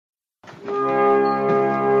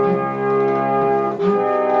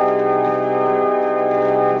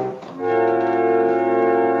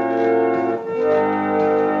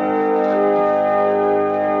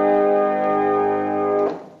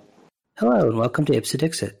welcome to Ipse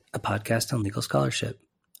Dixit, a podcast on legal scholarship.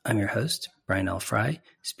 I'm your host, Brian L. Fry,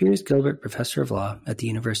 Spears Gilbert Professor of Law at the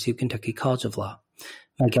University of Kentucky College of Law.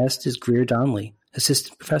 My guest is Greer Donnelly,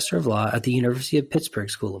 Assistant Professor of Law at the University of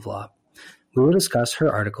Pittsburgh School of Law. We will discuss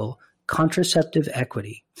her article, Contraceptive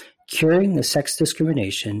Equity, Curing the Sex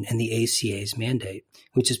Discrimination in the ACA's Mandate,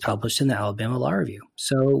 which is published in the Alabama Law Review.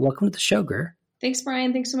 So welcome to the show, Greer. Thanks,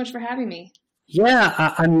 Brian. Thanks so much for having me.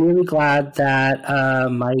 Yeah, I'm really glad that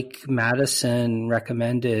Mike Madison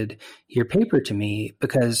recommended your paper to me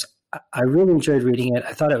because I really enjoyed reading it.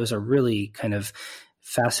 I thought it was a really kind of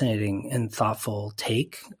fascinating and thoughtful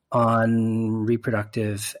take on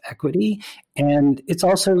reproductive equity. And it's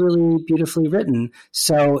also really beautifully written.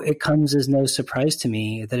 So it comes as no surprise to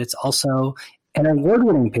me that it's also an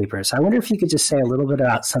award-winning paper. So I wonder if you could just say a little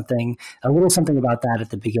something about that at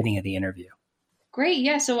the beginning of the interview. Great.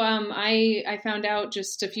 Yeah. So I found out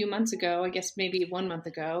just a few months ago, I guess maybe 1 month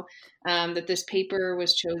ago, that this paper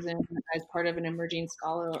was chosen as part of an Emerging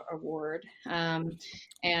Scholar Award.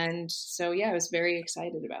 And so, yeah, I was very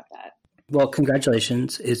excited about that. Well,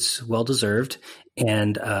 congratulations. It's well-deserved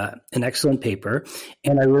and an excellent paper.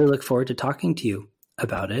 And I really look forward to talking to you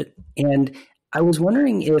about it. And I was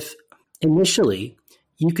wondering if initially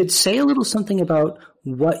you could say a little something about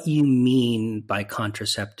what you mean by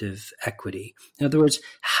contraceptive equity. In other words,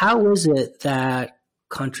 how is it that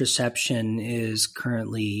contraception is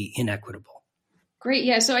currently inequitable? Great.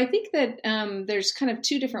 Yeah. So I think that there's kind of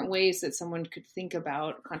two different ways that someone could think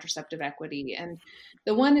about contraceptive equity. And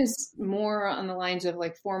the one is more on the lines of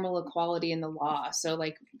like formal equality in the law. So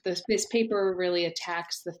like this paper really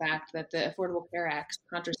attacks the fact that the Affordable Care Act's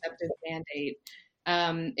contraceptive mandate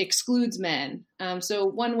excludes men. So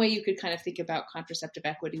one way you could kind of think about contraceptive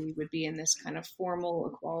equity would be in this kind of formal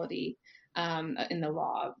equality in the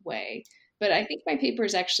law way. But I think my paper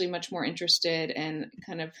is actually much more interested in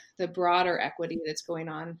kind of the broader equity that's going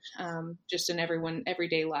on just in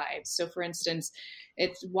everyday lives. So for instance,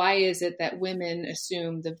 it's why is it that women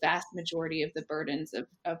assume the vast majority of the burdens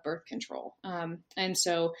of birth control? And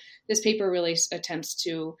so this paper really attempts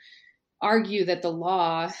to argue that the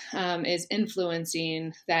law is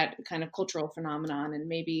influencing that kind of cultural phenomenon, and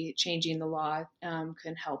maybe changing the law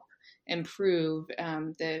can help improve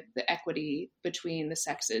the equity between the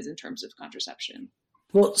sexes in terms of contraception.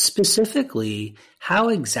 Well, specifically, how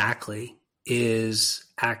exactly is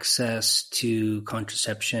access to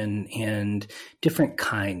contraception and different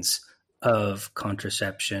kinds of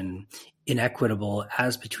contraception inequitable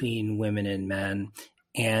as between women and men?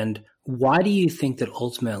 And why do you think that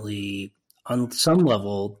ultimately, on some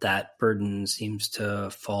level, that burden seems to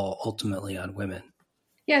fall ultimately on women?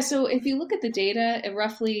 Yeah, so if you look at the data,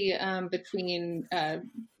 roughly between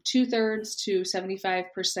 2/3 to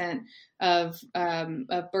 75% of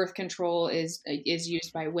birth control is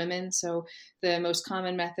used by women. So the most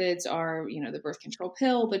common methods are, the birth control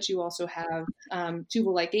pill, but you also have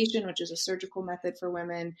tubal ligation, which is a surgical method for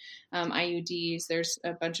women, IUDs. There's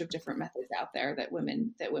a bunch of different methods out there that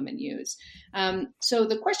women use. So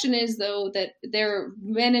the question is, though, that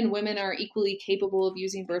men and women are equally capable of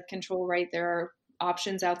using birth control, right? There are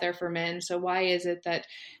options out there for men. So why is it that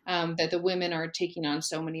that the women are taking on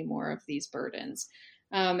so many more of these burdens?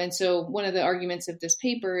 And so one of the arguments of this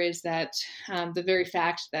paper is that the very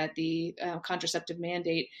fact that the contraceptive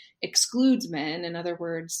mandate excludes men, in other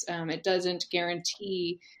words, it doesn't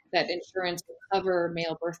guarantee that insurance will cover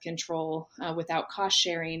male birth control without cost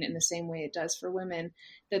sharing in the same way it does for women,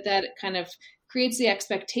 that kind of creates the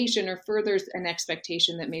expectation or furthers an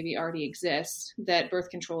expectation that maybe already exists that birth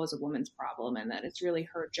control is a woman's problem and that it's really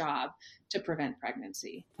her job to prevent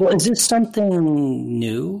pregnancy. Well, is this something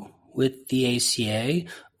new with the ACA,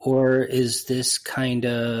 or is this kind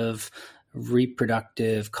of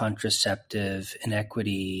reproductive contraceptive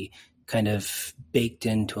inequity kind of baked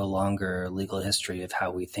into a longer legal history of how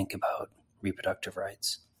we think about reproductive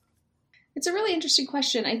rights? It's a really interesting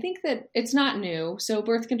question. I think that it's not new. So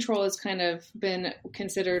birth control has kind of been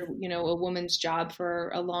considered, a woman's job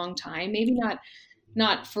for a long time, maybe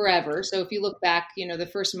not forever. So if you look back, the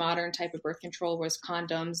first modern type of birth control was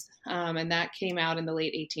condoms, and that came out in the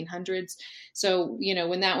late 1800s. So,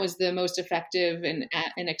 when that was the most effective and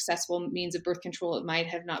accessible means of birth control, it might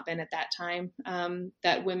have not been at that time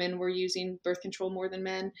that women were using birth control more than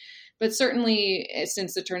men. But certainly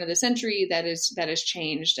since the turn of the century, that has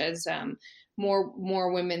changed as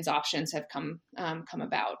more women's options have come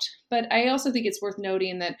about. But I also think it's worth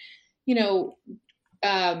noting that,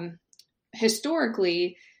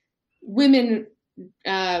 historically, women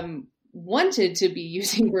wanted to be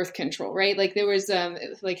using birth control, right? Like there was,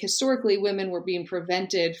 historically, women were being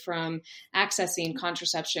prevented from accessing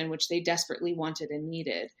contraception, which they desperately wanted and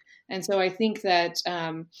needed. And so I think that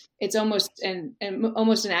it's almost an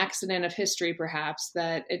accident of history, perhaps,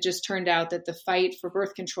 that it just turned out that the fight for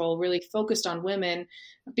birth control really focused on women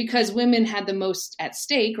because women had the most at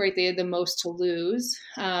stake, right? They had the most to lose.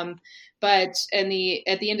 But at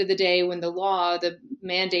the end of the day, when the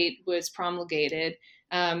mandate was promulgated,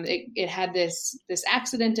 it had this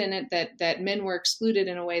accident in it that men were excluded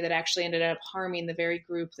in a way that actually ended up harming the very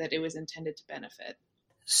group that it was intended to benefit.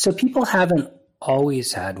 So women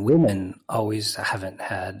always haven't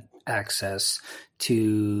had access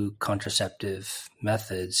to contraceptive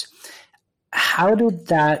methods. How did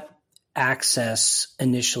that access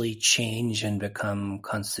initially change and become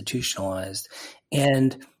constitutionalized?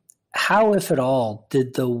 And how, if at all,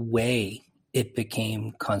 did the way it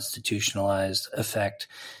became constitutionalized affect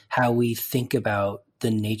how we think about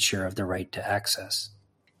the nature of the right to access?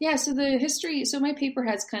 Yeah, so my paper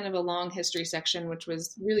has kind of a long history section, which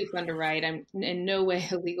was really fun to write. I'm in no way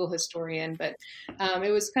a legal historian, but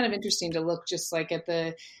it was kind of interesting to look just like at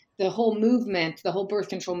the whole movement, the whole birth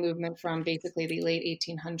control movement from basically the late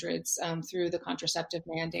 1800s through the contraceptive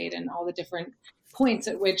mandate and all the different points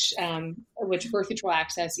at which birth control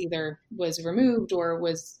access either was removed or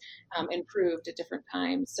was improved at different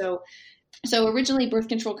times. So originally, birth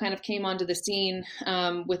control kind of came onto the scene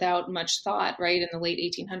without much thought, right? In the late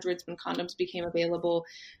 1800s, when condoms became available,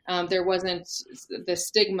 there wasn't the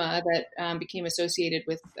stigma that became associated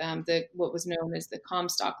with what was known as the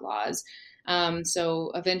Comstock laws.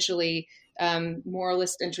 So eventually,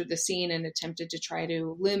 moralists entered the scene and attempted to try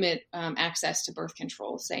to limit access to birth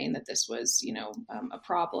control, saying that this was, a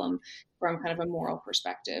problem from kind of a moral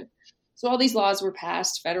perspective. So all these laws were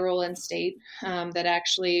passed, federal and state, that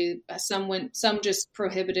actually some just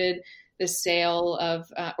prohibited the sale of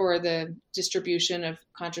or the distribution of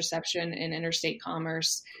contraception in interstate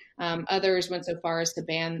commerce. Others went so far as to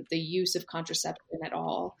ban the use of contraception at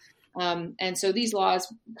all. And so these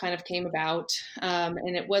laws kind of came about,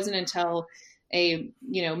 and it wasn't until a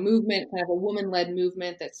movement, kind of a woman-led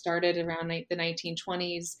movement that started around the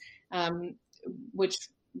 1920s,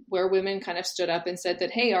 where women kind of stood up and said that,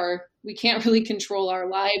 hey, we can't really control our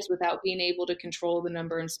lives without being able to control the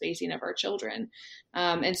number and spacing of our children.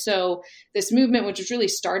 And so this movement, which was really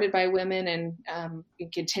started by women and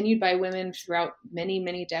continued by women throughout many,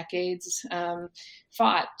 many decades,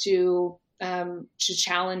 fought to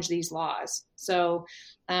challenge these laws. So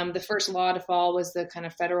the first law to fall was the kind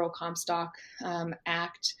of federal Comstock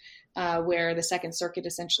Act, where the Second Circuit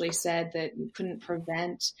essentially said that you couldn't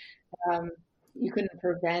prevent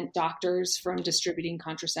doctors from distributing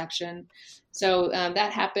contraception. So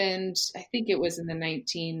that happened, I think it was in the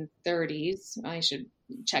 1930s. I should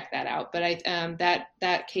check that out. But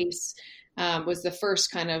that case was the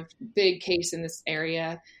first kind of big case in this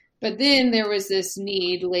area. But then there was this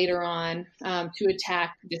need later on to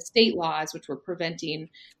attack the state laws, which were preventing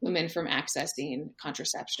women from accessing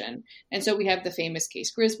contraception. And so we have the famous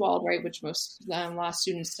case Griswold, right, which most law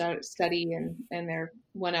students study in their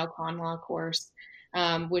 1L con law course,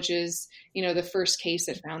 which is, the first case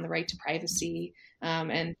that found the right to privacy.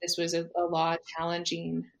 And this was a law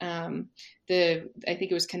challenging I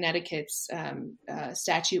think it was Connecticut's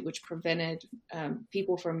statute, which prevented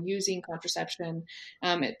people from using contraception.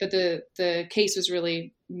 But the case was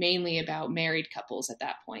really mainly about married couples at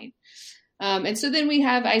that point. And so then we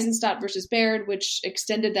have Eisenstadt versus Baird, which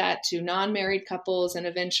extended that to non-married couples. And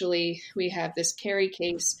eventually we have this Carey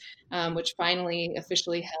case, which finally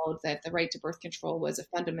officially held that the right to birth control was a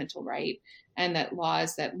fundamental right, and that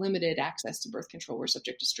laws that limited access to birth control were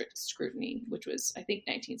subject to strict scrutiny, which was, I think,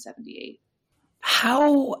 1978.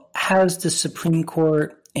 How has the Supreme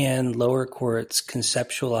Court and lower courts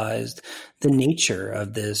conceptualized the nature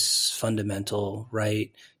of this fundamental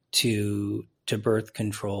right to birth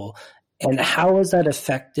control? And how has that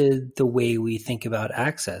affected the way we think about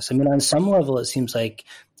access? I mean, on some level, it seems like,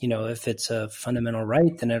 if it's a fundamental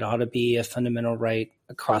right, then it ought to be a fundamental right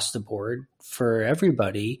across the board for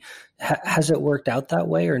everybody. Has it worked out that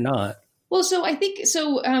way or not? Well, so I think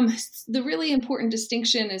the really important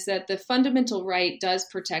distinction is that the fundamental right does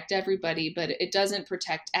protect everybody, but it doesn't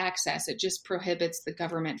protect access. It just prohibits the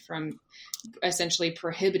government from essentially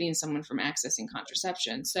prohibiting someone from accessing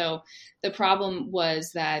contraception. So the problem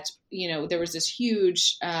was that, there was this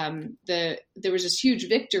huge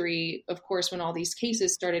victory, of course, when all these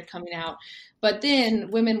cases started coming out. But then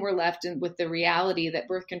women were left with the reality that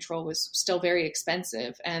birth control was still very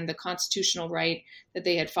expensive, and the constitutional right that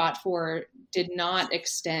they had fought for did not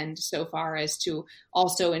extend so far as to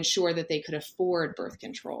also ensure that they could afford birth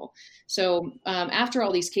control. So after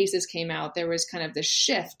all these cases came out, there was kind of this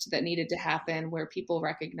shift that needed to happen where people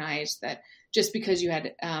recognized that just because you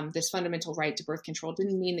had this fundamental right to birth control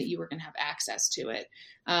didn't mean that you were going to have access to it.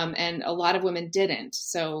 And a lot of women didn't.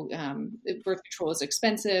 So birth control is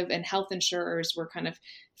expensive, and health insurers were kind of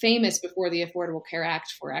famous before the Affordable Care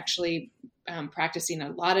Act for actually practicing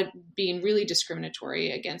a lot of being really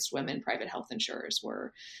discriminatory against women. Private health insurers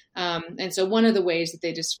were. And so one of the ways that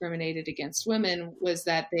they discriminated against women was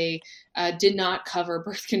that they did not cover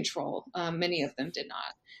birth control. Many of them did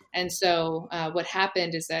not. And so what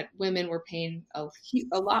happened is that women were paying a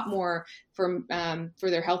lot more for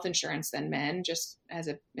their health insurance than men, just as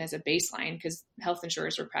a baseline, because health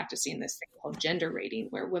insurers were practicing this thing called gender rating,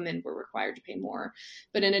 where women were required to pay more.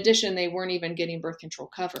 But in addition, they weren't even getting birth control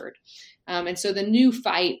covered. And so the new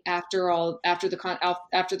fight after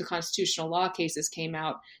the constitutional law cases came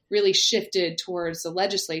out really shifted towards the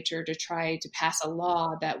legislature to try to pass a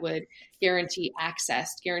law that would guarantee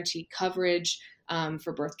access, guarantee coverage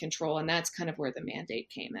for birth control. And that's kind of where the mandate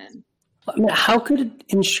came in. I mean, how could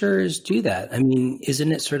insurers do that? I mean,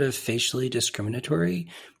 isn't it sort of facially discriminatory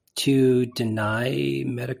to deny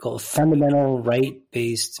fundamental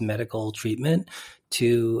right-based medical treatment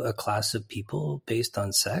to a class of people based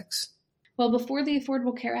on sex? Well, before the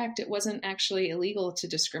Affordable Care Act, it wasn't actually illegal to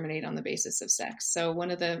discriminate on the basis of sex. So one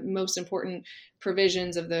of the most important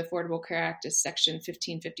provisions of the Affordable Care Act is Section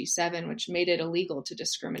 1557, which made it illegal to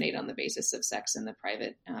discriminate on the basis of sex in the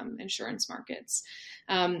private insurance markets.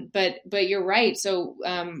 But you're right. So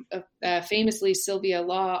famously, Sylvia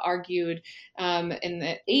Law argued in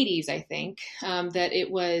the 80s, I think, that it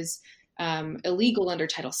was illegal under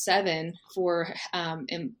Title VII for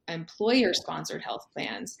employer-sponsored health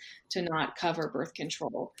plans to not cover birth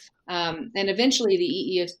control. And eventually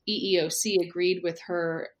the EEOC agreed with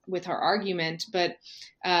her argument, but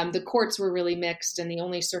the courts were really mixed, and the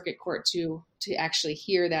only circuit court to actually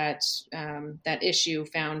hear that issue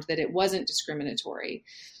found that it wasn't discriminatory.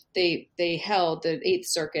 They held, the Eighth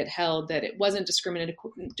Circuit held, that it wasn't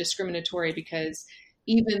discriminatory because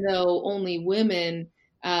even though only women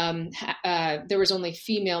there was only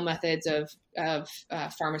female methods of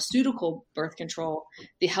pharmaceutical birth control,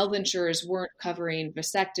 the health insurers weren't covering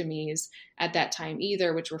vasectomies at that time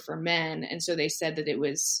either, which were for men. And so they said that it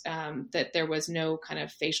was that there was no kind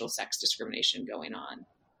of facial sex discrimination going on.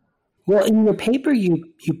 Well, in your paper,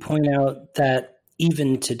 you point out that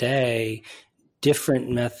even today,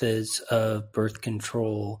 different methods of birth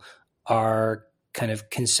control are kind of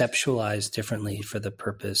conceptualized differently for the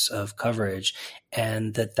purpose of coverage,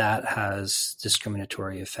 and that has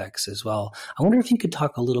discriminatory effects as well. I wonder if you could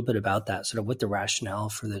talk a little bit about that, sort of what the rationale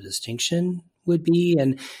for the distinction would be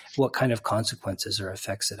and what kind of consequences or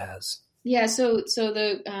effects it has. Yeah. So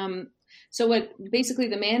what basically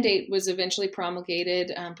the mandate was eventually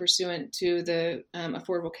promulgated pursuant to the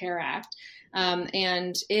Affordable Care Act.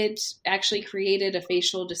 And it actually created a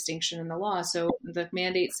facial distinction in the law. So the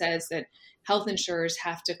mandate says that health insurers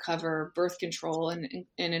have to cover birth control and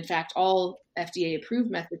in fact, all FDA-approved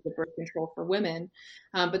methods of birth control for women,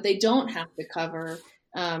 but they don't have to cover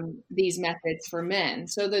these methods for men.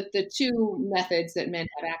 So the two methods that men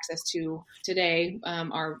have access to today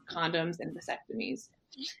are condoms and vasectomies.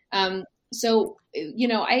 So,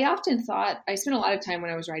 I often thought, I spent a lot of time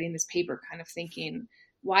when I was writing this paper kind of thinking,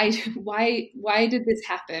 why did this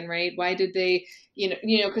happen, right? Why did they,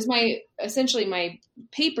 because essentially my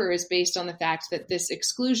paper is based on the fact that this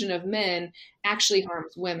exclusion of men actually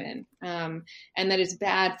harms women, and that it's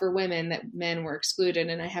bad for women that men were excluded.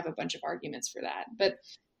 And I have a bunch of arguments for that,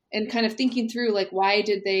 and kind of thinking through, like, why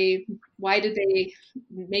did they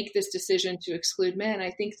make this decision to exclude men?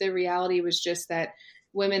 I think the reality was just that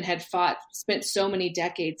women had spent so many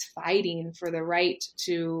decades fighting for the right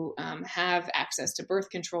to have access to birth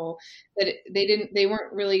control that they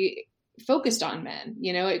weren't really focused on men.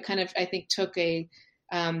 It kind of, I think, took the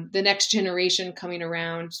next generation coming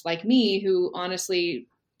around like me, who honestly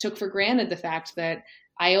took for granted the fact that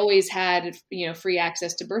I always had, free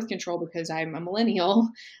access to birth control because I'm a millennial,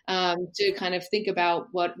 to kind of think about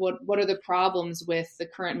what are the problems with the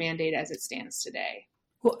current mandate as it stands today.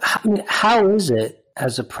 Well, how is it,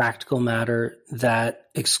 as a practical matter, that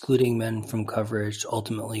excluding men from coverage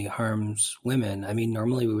ultimately harms women? I mean,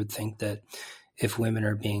 normally we would think that if women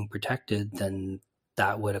are being protected, then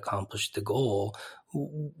that would accomplish the goal.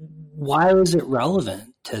 Why is it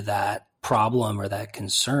relevant to that problem or that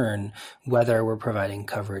concern, whether we're providing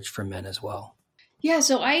coverage for men as well? Yeah,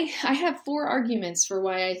 so I have four arguments for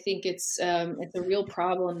why I think it's a real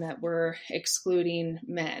problem that we're excluding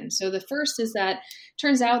men. So the first is that it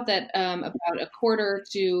turns out that about a quarter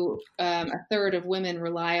to a third of women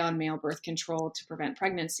rely on male birth control to prevent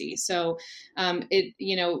pregnancy. So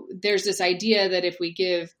there's this idea that if we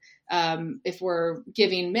give if we're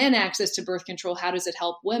giving men access to birth control, how does it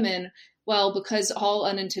help women? Well, because all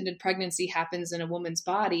unintended pregnancy happens in a woman's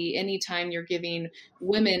body, anytime you're giving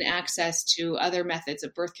women access to other methods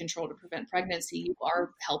of birth control to prevent pregnancy, you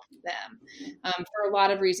are helping them. For a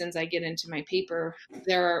lot of reasons I get into my paper,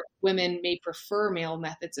 women may prefer male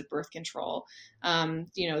methods of birth control.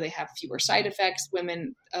 They have fewer side effects.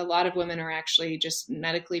 A lot of women are actually just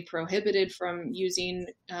medically prohibited from using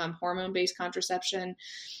hormone-based contraception.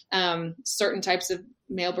 Certain types of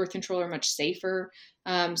male birth control are much safer.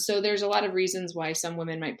 So there's a lot of reasons why some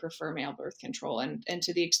women might prefer male birth control. And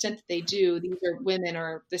to the extent that they do,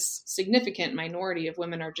 this significant minority of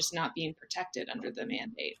women are just not being protected under the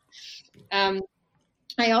mandate.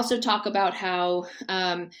 I also talk about how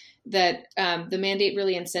the mandate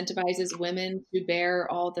really incentivizes women to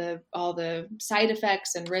bear all the side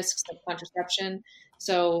effects and risks of contraception.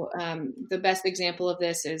 So the best example of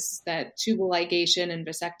this is that tubal ligation and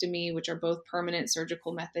vasectomy, which are both permanent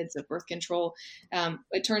surgical methods of birth control.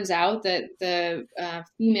 It turns out that the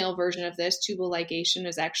female version of this, tubal ligation,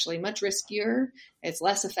 is actually much riskier. It's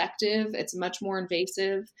less effective. It's much more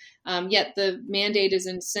invasive. Yet the mandate is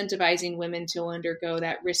incentivizing women to undergo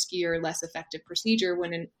that riskier, less effective procedure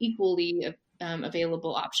when an equally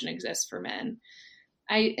available option exists for men.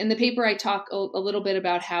 In the paper, I talk a little bit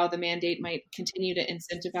about how the mandate might continue to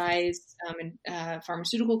incentivize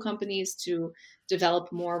pharmaceutical companies to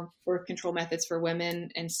develop more birth control methods for women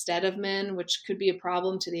instead of men, which could be a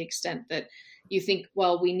problem to the extent that you think,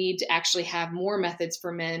 well, we need to actually have more methods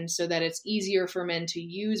for men so that it's easier for men to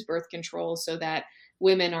use birth control so that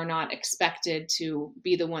women are not expected to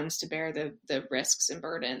be the ones to bear the risks and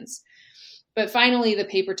burdens. But finally, the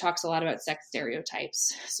paper talks a lot about sex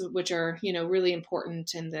stereotypes, which are, really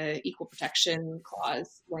important in the Equal Protection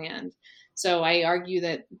Clause land. So I argue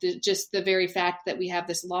that just the very fact that we have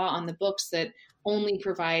this law on the books that only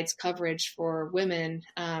provides coverage for women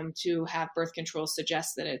to have birth control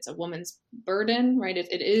suggests that it's a woman's burden, right?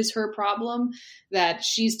 It is her problem, that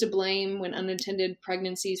she's to blame when unintended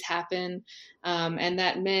pregnancies happen, and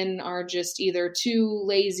that men are just either too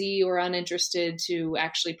lazy or uninterested to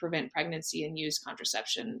actually prevent pregnancy and use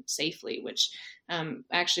contraception safely, which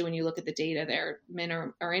actually, when you look at the data there, men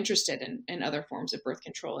are interested in other forms of birth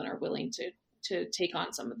control and are willing to take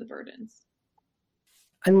on some of the burdens.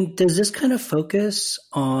 I mean, does this kind of focus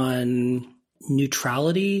on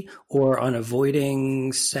neutrality or on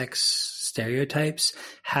avoiding sex stereotypes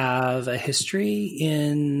have a history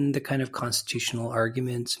in the kind of constitutional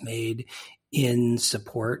arguments made in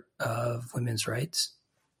support of women's rights?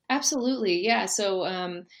 Absolutely. Yeah.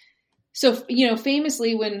 So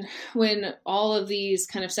famously, when all of these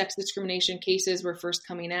kind of sex discrimination cases were first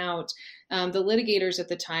coming out, the litigators at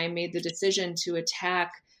the time made the decision to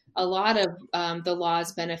attack a lot of the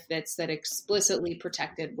law's benefits that explicitly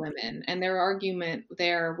protected women. And their argument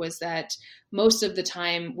there was that most of the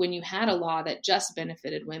time when you had a law that just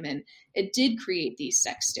benefited women, it did create these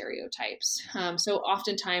sex stereotypes. So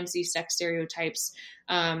oftentimes these sex stereotypes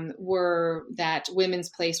were that women's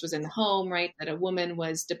place was in the home, right? That a woman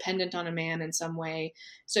was dependent on a man in some way.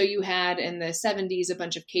 So you had in the 70s a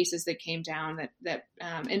bunch of cases that came down that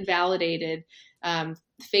invalidated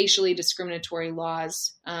facially discriminatory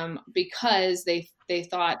laws because they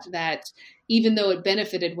thought that even though it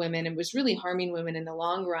benefited women, it was really harming women in the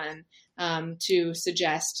long run, to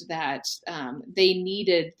suggest that they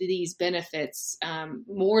needed these benefits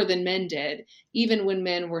more than men did, even when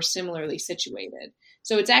men were similarly situated.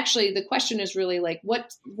 So it's actually, the question is really like,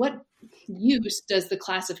 what use does the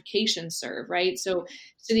classification serve, right? So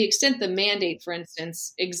to the extent the mandate, for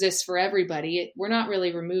instance, exists for everybody, we're not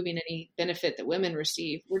really removing any benefit that women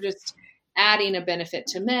receive. We're just adding a benefit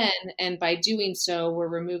to men. And by doing so, we're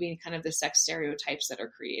removing kind of the sex stereotypes that are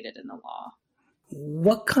created in the law.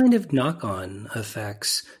 What kind of knock-on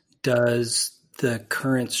effects does the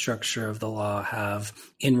current structure of the law have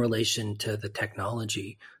in relation to the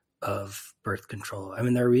technology of birth control? I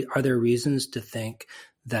mean, are there reasons to think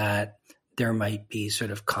that there might be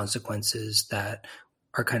sort of consequences that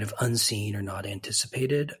are kind of unseen or not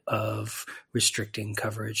anticipated of restricting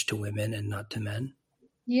coverage to women and not to men?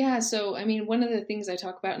 Yeah. So, I mean, one of the things I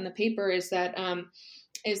talk about in the paper is that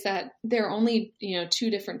there are only,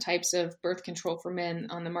 two different types of birth control for men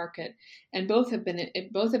on the market, and both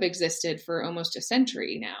have existed for almost a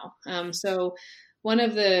century now. So one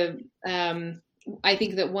of the, I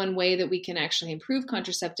think that one way that we can actually improve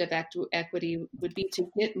contraceptive equity would be to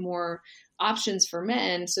get more options for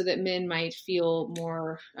men so that men might feel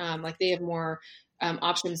more like they have more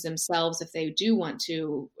options themselves if they do want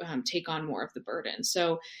to take on more of the burden.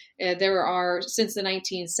 So there are, since the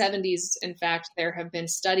 1970s, in fact, there have been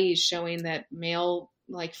studies showing that male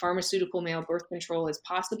like pharmaceutical male birth control is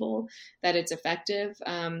possible, that it's effective.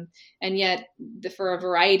 And yet for a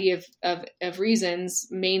variety of reasons,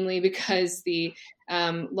 mainly because the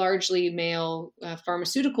largely male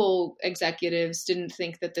pharmaceutical executives didn't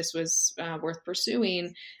think that this was worth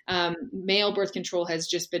pursuing, male birth control has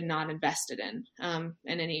just been not invested in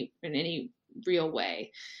any real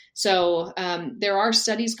way. So there are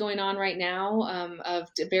studies going on right now of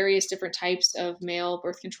various different types of male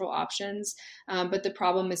birth control options. But the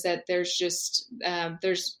problem is that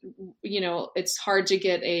it's hard to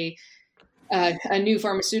get a new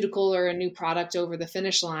pharmaceutical or a new product over the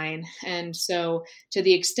finish line. And so to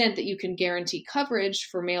the extent that you can guarantee coverage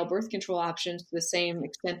for male birth control options, to the same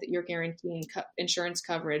extent that you're guaranteeing insurance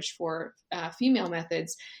coverage for female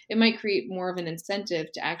methods, it might create more of an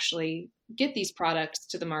incentive to actually get these products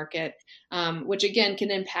to the market, which again can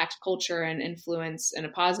impact culture and influence in a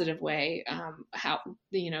positive way how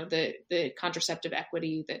the contraceptive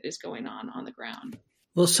equity that is going on the ground.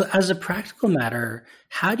 Well, so as a practical matter,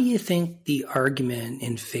 how do you think the argument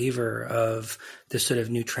in favor of the sort of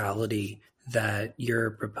neutrality that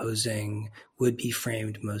you're proposing would be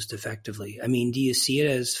framed most effectively? I mean, do you see it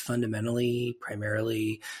as fundamentally,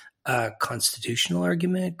 primarily a constitutional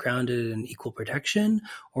argument grounded in equal protection,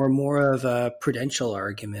 or more of a prudential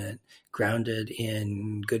argument grounded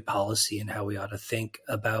in good policy and how we ought to think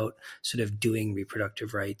about sort of doing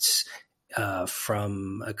reproductive rights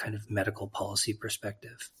from a kind of medical policy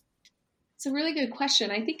perspective? It's a really good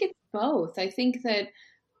question. I think it's both. I think that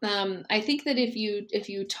if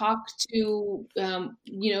you talk to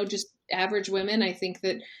just average women, I think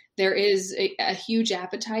that there is a huge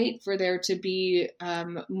appetite for there to be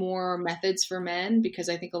more methods for men, because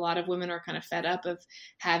I think a lot of women are kind of fed up of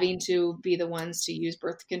having to be the ones to use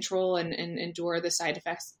birth control and endure the side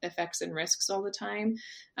effects and risks all the time.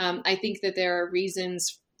 I think that there are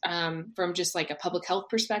reasons from just like a public health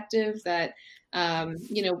perspective that,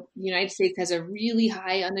 the United States has a really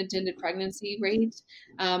high unintended pregnancy rate.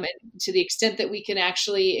 And to the extent that we can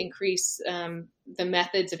actually increase the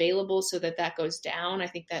methods available so that goes down, I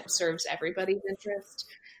think that serves everybody's interest.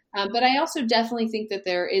 But I also definitely think that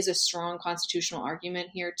there is a strong constitutional argument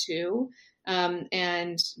here too.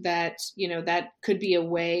 And that, that could be a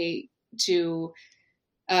way to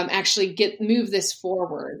actually move this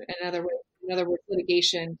forward. In other words,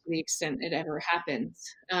 litigation, to the extent it ever happens,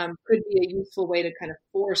 could be a useful way to kind of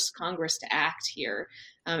force Congress to act here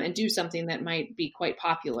and do something that might be quite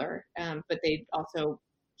popular, but they also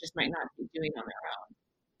just might not be doing on their own.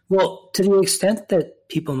 Well, to the extent that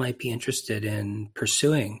people might be interested in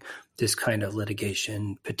pursuing this kind of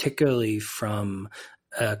litigation, particularly from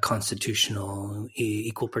a constitutional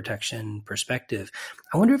equal protection perspective,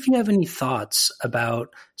 I wonder if you have any thoughts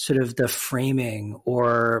about sort of the framing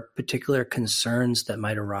or particular concerns that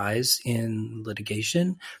might arise in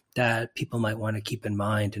litigation that people might want to keep in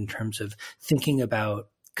mind in terms of thinking about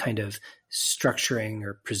kind of structuring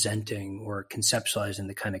or presenting or conceptualizing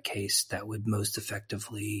the kind of case that would most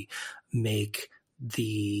effectively make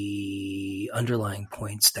the underlying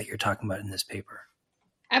points that you're talking about in this paper.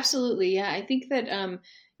 Absolutely. Yeah. I think that,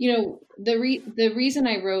 the reason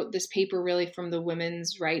I wrote this paper really from the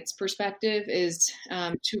women's rights perspective is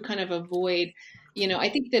to kind of avoid, I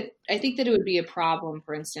think that it would be a problem,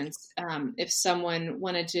 for instance, if someone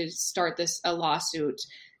wanted to start a lawsuit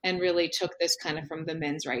and really took this kind of from the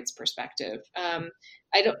men's rights perspective.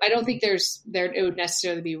 I don't think it would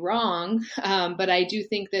necessarily be wrong, but I do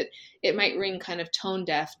think that it might ring kind of tone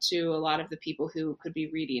deaf to a lot of the people who could be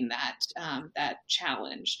reading that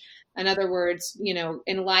challenge. In other words,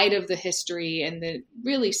 in light of the history and the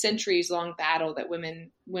really centuries long battle that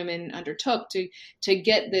women undertook to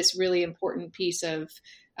get this really important piece of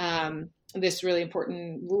this really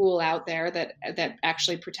important rule out there that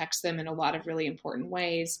actually protects them in a lot of really important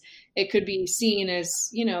ways, it could be seen as,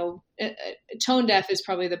 tone deaf is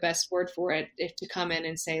probably the best word for it, if to come in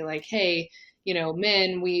and say like, hey,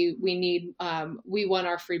 men, we need, we want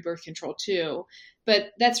our free birth control too.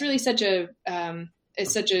 But that's really I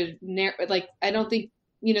don't think,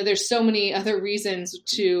 there's so many other reasons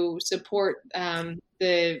to support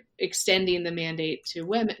the extending the mandate to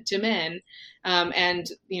men, and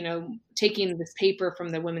taking this paper from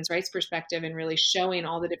the women's rights perspective and really showing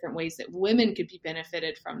all the different ways that women could be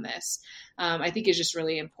benefited from this, I think is just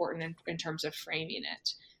really important in terms of framing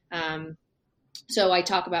it. So I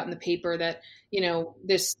talk about in the paper that,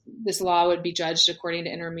 this law would be judged according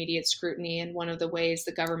to intermediate scrutiny. And one of the ways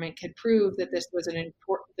the government could prove that this was the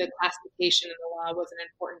classification of the law was an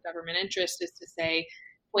important government interest is to say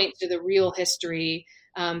point to the real history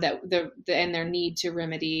and their need to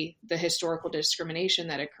remedy the historical discrimination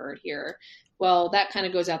that occurred here. Well, that kind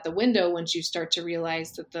of goes out the window once you start to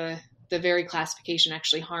realize that the very classification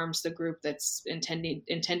actually harms the group that's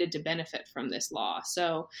intended to benefit from this law.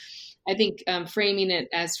 So I think framing it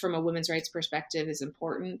as from a women's rights perspective is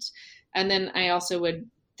important. And then I also would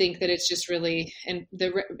think that it's just really,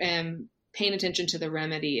 and paying attention to the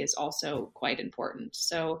remedy is also quite important.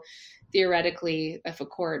 So theoretically, if a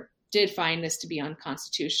court did find this to be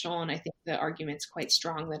unconstitutional, and I think the argument's quite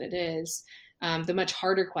strong that it is, the much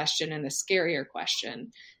harder question and the scarier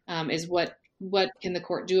question is what can the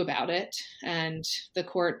court do about it? And the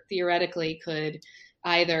court theoretically could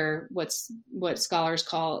either what scholars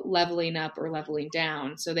call leveling up or leveling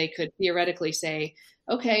down. So they could theoretically say,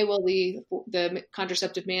 okay, well, the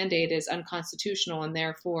contraceptive mandate is unconstitutional, and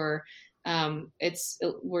therefore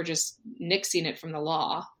we're just nixing it from the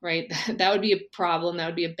law, right? That would be a problem. That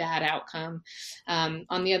would be a bad outcome.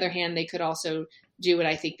 On the other hand, they could also do what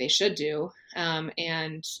I think they should do,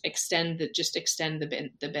 and extend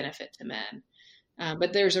the benefit to men.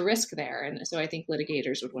 But there's a risk there. And so I think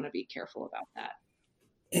litigators would want to be careful about that.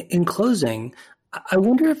 In closing, I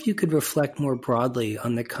wonder if you could reflect more broadly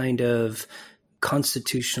on the kind of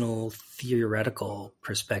constitutional theoretical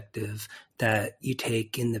perspective that you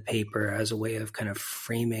take in the paper as a way of kind of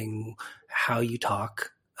framing how you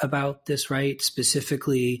talk about this, right?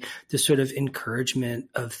 Specifically, the sort of encouragement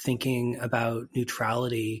of thinking about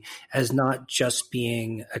neutrality as not just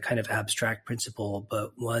being a kind of abstract principle,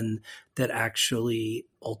 but one that actually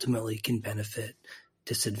ultimately can benefit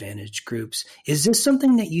disadvantaged groups. Is this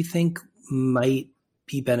something that you think might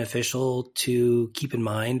be beneficial to keep in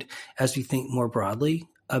mind as we think more broadly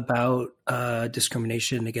about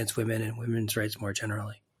discrimination against women and women's rights more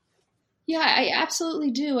generally? Yeah, I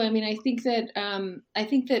absolutely do. I mean, I think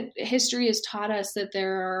that history has taught us that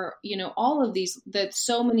there are, all of these, that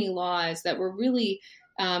so many laws that were really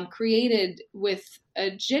created with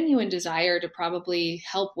a genuine desire to probably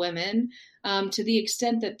help women, to the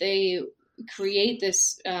extent that they create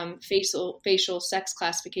this facial sex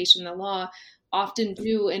classification in the law, often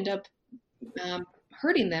do end up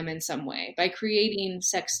hurting them in some way by creating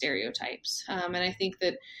sex stereotypes. And I think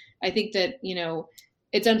that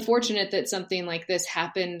it's unfortunate that something like this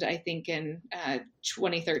happened, I think, in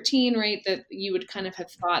 2013, right? That you would kind of have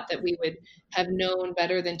thought that we would have known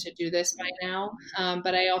better than to do this by now.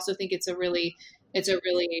 But I also think it's a really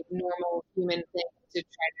normal human thing to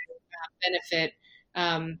try to benefit,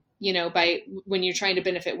 by when you're trying to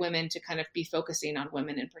benefit women, to kind of be focusing on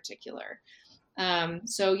women in particular.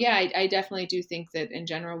 So yeah, I definitely do think that in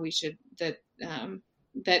general we should,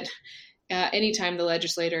 anytime the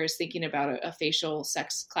legislator is thinking about a facial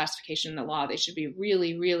sex classification in the law, they should be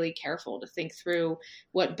really, really careful to think through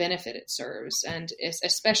what benefit it serves. And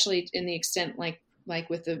especially in the extent like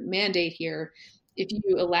with the mandate here, if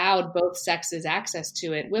you allowed both sexes access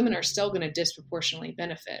to it, women are still going to disproportionately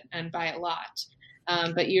benefit, and by a lot.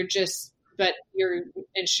 But you're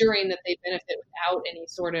ensuring that they benefit without any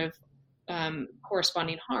sort of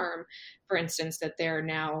corresponding harm. For instance, that they're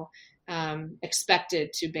now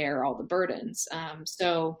expected to bear all the burdens.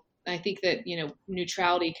 So I think that,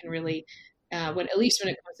 neutrality can really, at least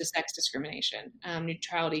when it comes to sex discrimination,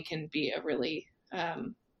 neutrality can be a really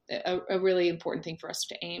important thing for us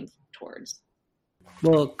to aim towards.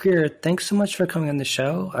 Well, Greer, thanks so much for coming on the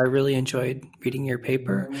show. I really enjoyed reading your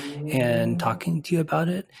paper and talking to you about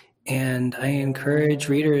it. And I encourage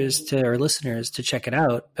readers or listeners to check it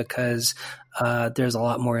out, because there's a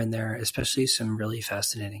lot more in there, especially some really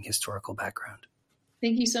fascinating historical background.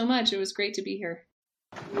 Thank you so much. It was great to be here.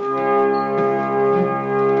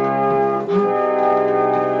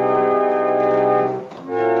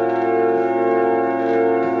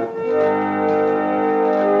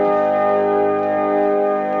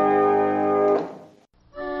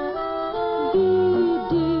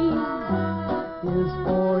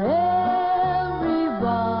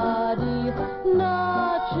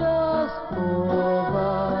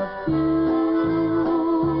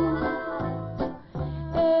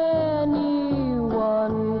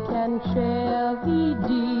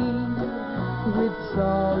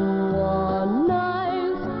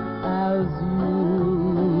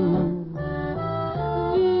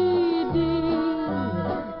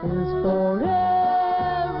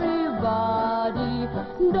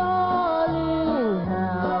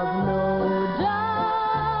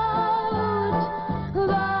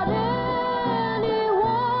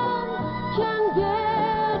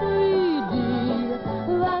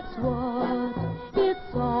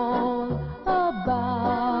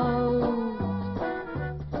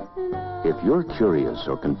 If you're curious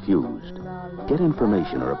or confused, Get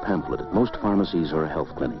information or a pamphlet at most pharmacies or a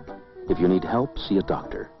health clinic. If you need help, see a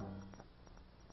doctor.